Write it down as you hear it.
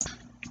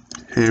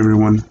Hey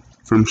everyone,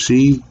 from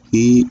she,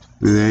 he,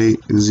 they,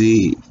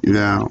 ze,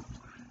 thou.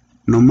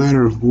 No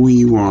matter who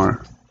you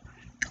are,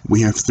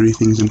 we have three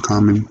things in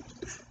common.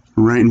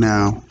 Right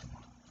now,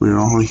 we are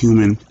all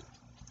human,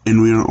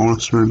 and we are all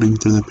struggling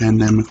through the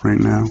pandemic right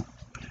now.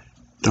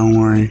 Don't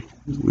worry,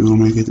 we will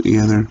make it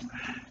together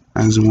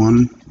as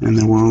one, and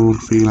the world will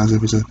feel as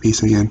if it's at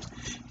peace again,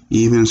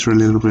 even for a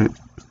little bit.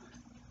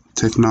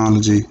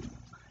 Technology,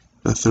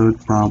 the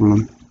third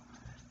problem,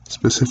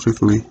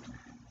 specifically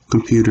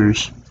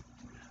computers.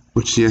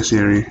 Which, yes,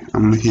 Harry,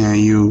 I'm looking at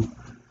you.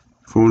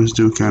 Phones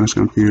do count as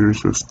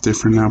computers with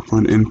different output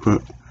and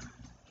input,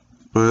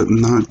 but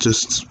not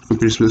just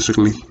computers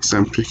specifically.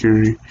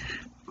 Cybersecurity.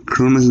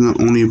 Chrome is not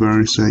the only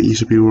virus that you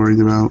should be worried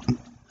about.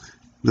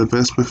 The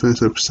best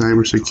method of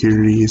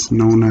cybersecurity is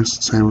known as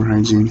cyber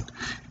hygiene.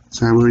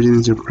 Cyber hygiene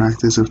is the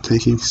practice of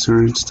taking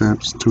certain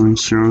steps to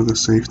ensure the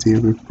safety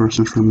of a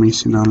person's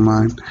information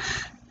online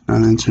and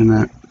on the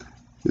internet.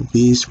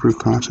 These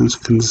precautions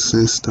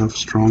consist of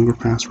stronger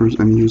passwords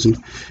and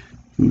using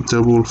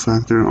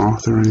double-factor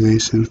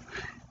authorization.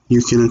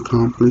 You can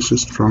accomplish a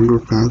stronger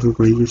password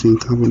by using a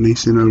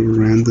combination of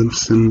random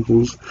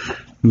symbols,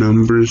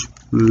 numbers,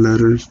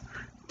 letters,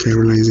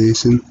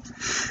 capitalization,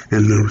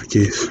 and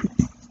lowercase.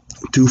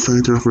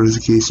 Two-factor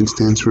authentication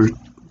stands for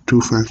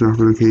two-factor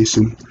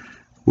authentication,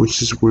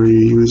 which is where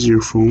you use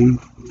your phone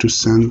to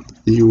send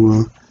you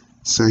a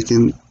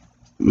second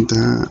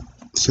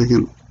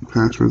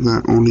password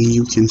that only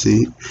you can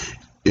see.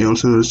 It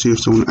also lets you if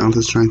someone else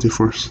is trying to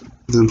force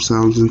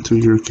themselves into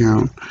your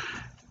account,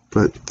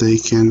 but they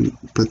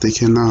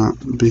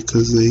cannot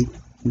because they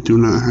do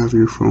not have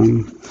your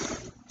phone.